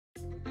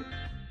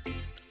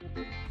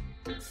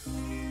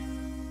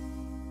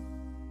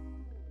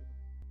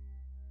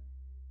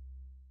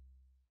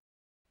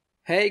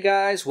Hey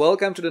guys,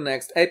 welcome to the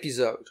next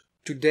episode.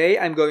 Today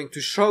I'm going to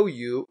show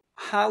you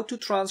how to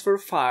transfer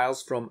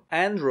files from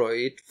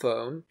Android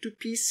phone to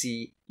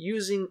PC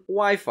using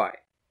Wi-Fi.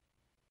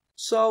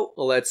 So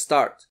let's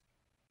start.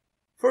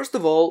 First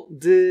of all,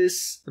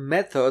 this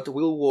method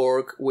will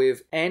work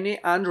with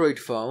any Android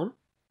phone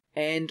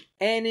and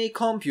any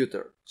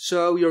computer.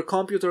 So your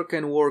computer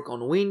can work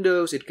on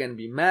Windows, it can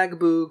be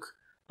MacBook,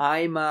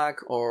 iMac,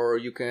 or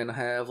you can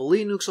have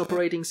Linux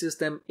operating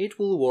system. It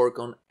will work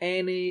on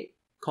any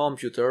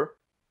computer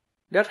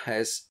that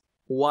has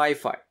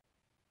Wi-Fi.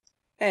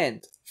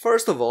 And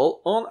first of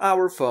all, on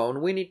our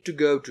phone we need to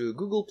go to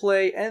Google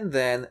Play and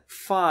then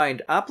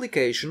find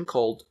application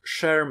called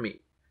ShareMe.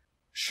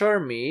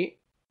 ShareMe,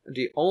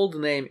 the old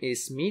name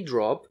is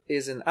MeDrop,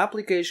 is an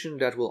application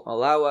that will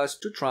allow us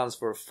to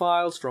transfer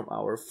files from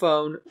our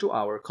phone to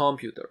our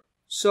computer.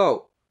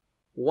 So,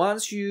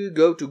 once you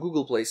go to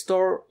Google Play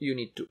Store, you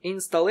need to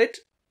install it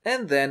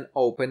and then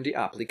open the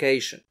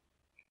application.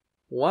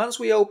 Once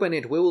we open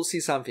it, we will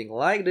see something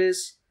like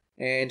this,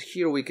 and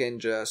here we can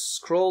just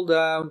scroll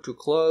down to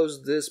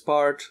close this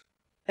part,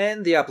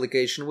 and the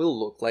application will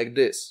look like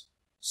this.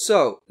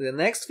 So, the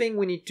next thing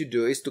we need to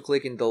do is to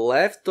click in the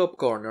left top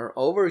corner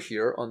over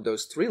here on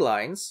those three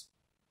lines,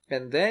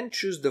 and then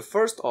choose the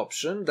first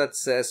option that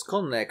says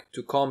Connect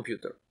to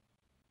Computer.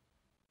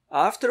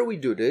 After we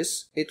do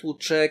this, it will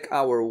check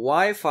our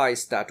Wi-Fi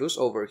status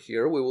over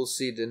here. We will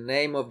see the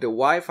name of the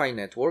Wi-Fi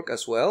network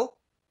as well.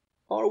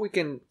 Or we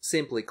can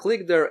simply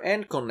click there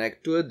and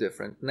connect to a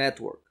different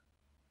network.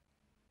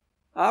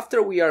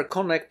 After we are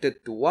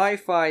connected to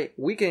Wi-Fi,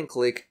 we can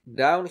click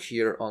down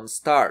here on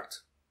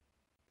Start.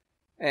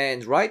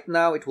 And right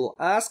now it will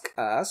ask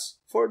us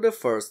for the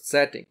first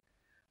setting.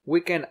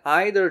 We can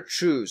either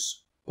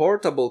choose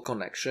portable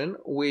connection,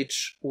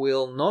 which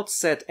will not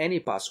set any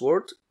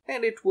password,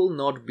 and it will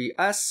not be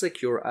as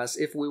secure as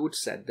if we would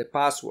set the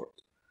password.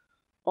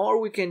 Or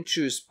we can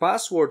choose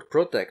password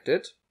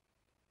protected,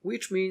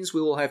 which means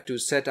we will have to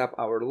set up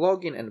our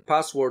login and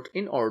password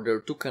in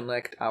order to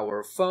connect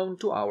our phone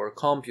to our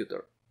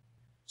computer.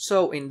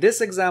 So in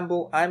this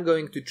example, I'm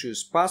going to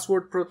choose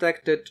password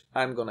protected,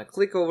 I'm gonna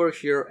click over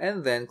here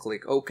and then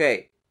click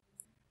OK.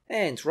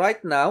 And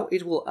right now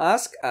it will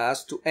ask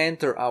us to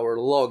enter our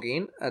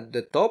login at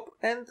the top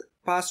and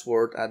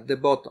password at the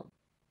bottom.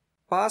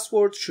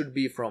 Password should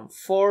be from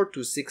 4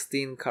 to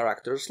 16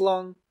 characters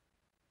long.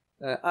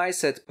 I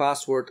set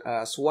password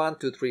as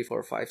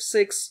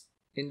 123456.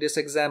 In this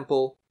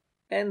example,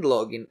 and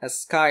login as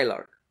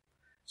Skylark.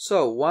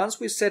 So once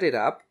we set it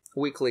up,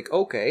 we click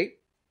OK,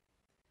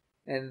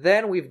 and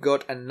then we've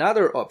got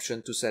another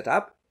option to set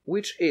up,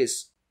 which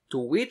is to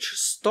which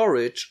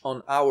storage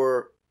on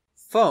our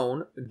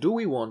phone do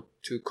we want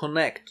to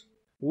connect.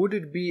 Would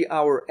it be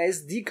our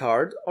SD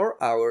card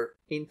or our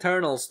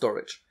internal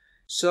storage?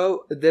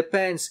 So it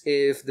depends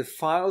if the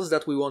files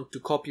that we want to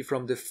copy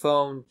from the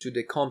phone to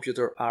the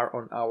computer are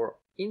on our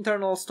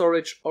internal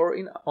storage or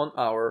on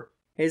our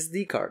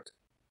SD card.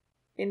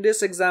 In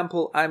this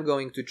example, I'm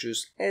going to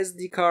choose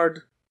SD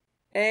card,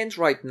 and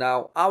right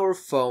now our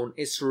phone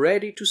is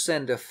ready to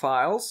send the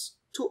files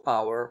to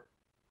our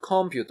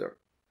computer.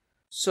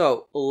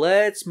 So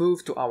let's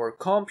move to our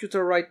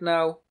computer right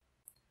now.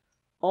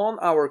 On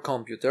our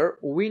computer,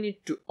 we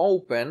need to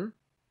open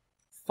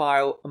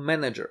File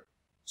Manager.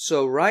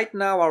 So right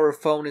now our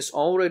phone is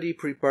already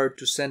prepared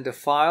to send the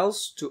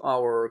files to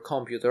our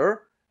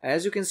computer.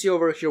 As you can see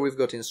over here, we've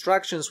got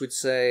instructions which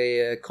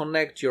say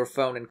connect your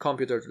phone and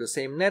computer to the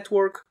same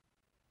network.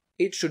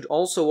 It should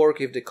also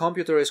work if the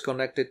computer is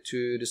connected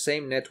to the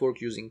same network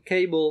using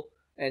cable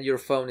and your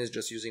phone is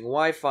just using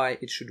Wi-Fi,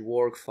 it should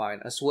work fine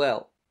as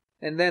well.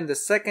 And then the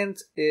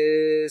second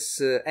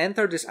is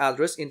enter this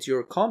address into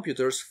your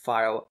computer's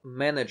file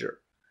manager.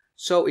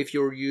 So if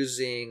you're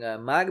using a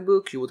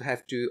MacBook, you would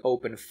have to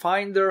open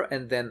Finder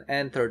and then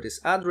enter this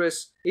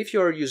address. If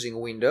you're using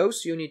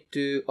Windows, you need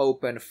to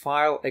open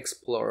File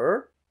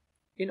Explorer.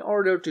 In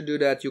order to do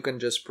that, you can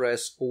just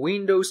press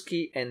Windows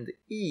key and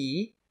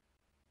E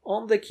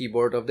on the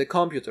keyboard of the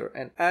computer.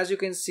 And as you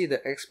can see,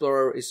 the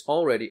Explorer is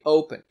already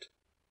opened.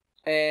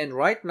 And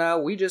right now,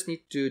 we just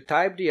need to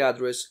type the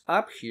address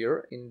up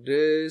here in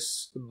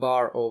this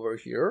bar over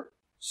here.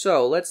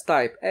 So let's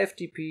type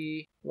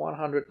FTP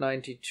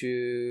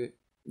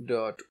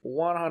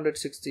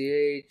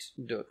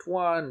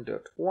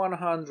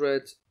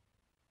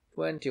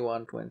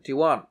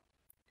 192.168.1.100.21.21.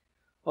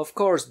 Of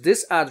course,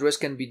 this address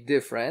can be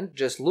different.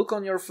 Just look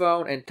on your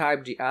phone and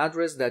type the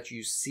address that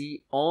you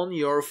see on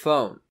your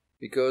phone,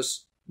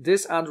 because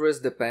this address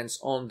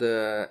depends on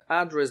the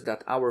address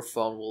that our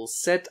phone will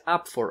set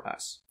up for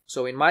us.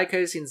 So in my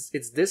case,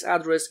 it's this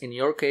address. In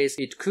your case,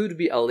 it could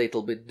be a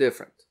little bit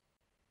different.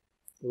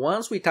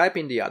 Once we type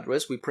in the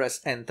address, we press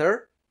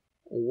enter.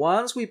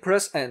 Once we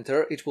press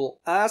enter, it will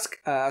ask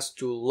us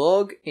to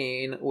log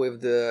in with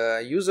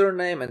the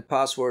username and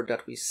password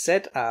that we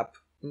set up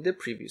in the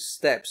previous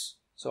steps.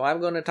 So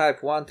I'm going to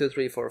type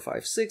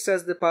 123456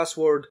 as the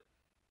password,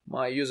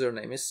 My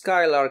username is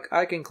Skylark.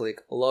 I can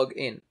click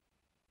login.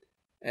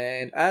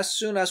 And as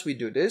soon as we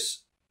do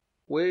this,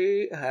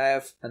 we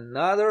have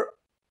another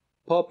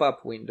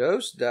pop-up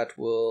windows that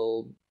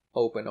will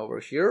open over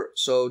here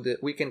so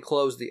that we can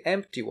close the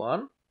empty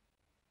one.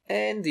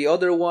 And the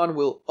other one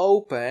will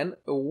open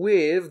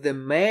with the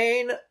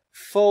main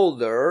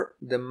folder,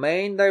 the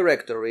main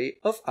directory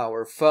of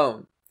our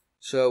phone.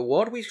 So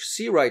what we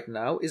see right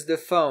now is the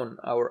phone,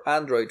 our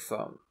Android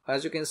phone.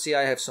 As you can see,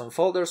 I have some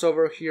folders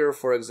over here,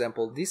 for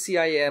example,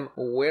 DCIM,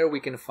 where we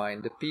can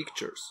find the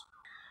pictures.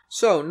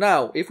 So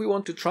now, if we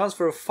want to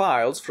transfer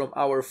files from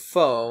our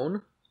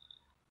phone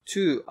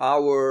to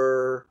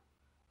our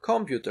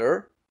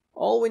computer,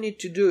 all we need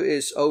to do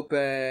is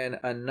open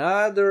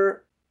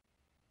another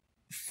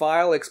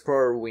File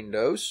Explorer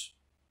windows,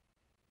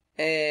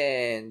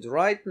 and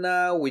right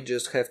now we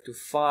just have to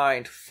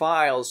find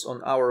files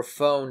on our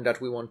phone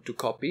that we want to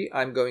copy.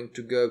 I'm going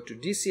to go to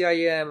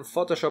DCIM,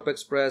 Photoshop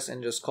Express,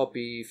 and just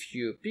copy a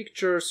few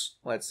pictures,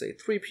 let's say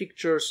 3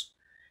 pictures.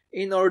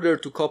 In order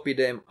to copy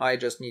them, I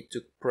just need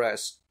to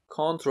press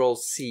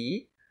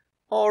Ctrl+C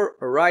or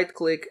right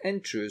click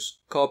and choose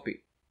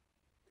copy.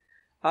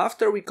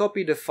 After we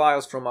copy the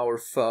files from our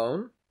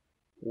phone,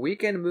 we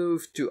can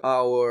move to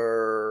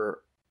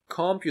our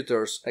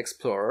Computer's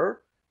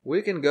Explorer.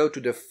 We can go to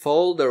the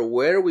folder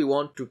where we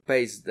want to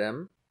paste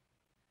them.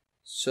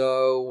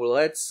 So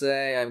let's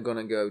say I'm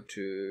gonna go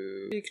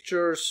to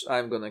pictures,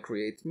 I'm gonna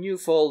create new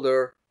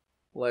folder,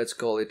 let's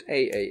call it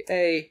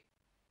AAA.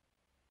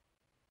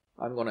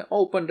 I'm gonna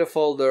open the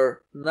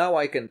folder. Now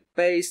I can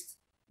paste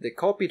the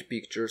copied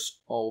pictures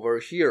over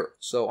here.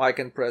 So I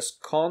can press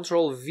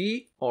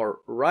Ctrl+V or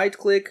right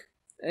click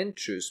and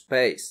choose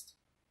paste.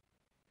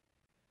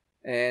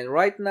 And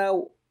right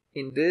now,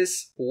 in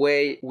this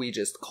way, we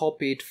just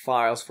copied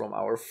files from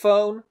our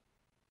phone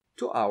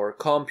to our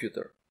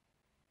computer.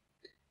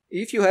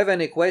 If you have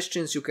any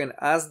questions, you can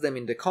ask them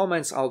in the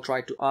comments. I'll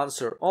try to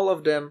answer all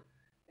of them.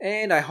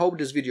 And I hope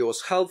this video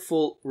was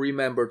helpful.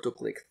 Remember to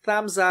click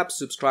thumbs up,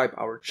 subscribe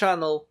our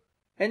channel,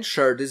 and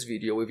share this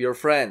video with your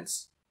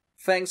friends.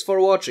 Thanks for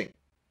watching.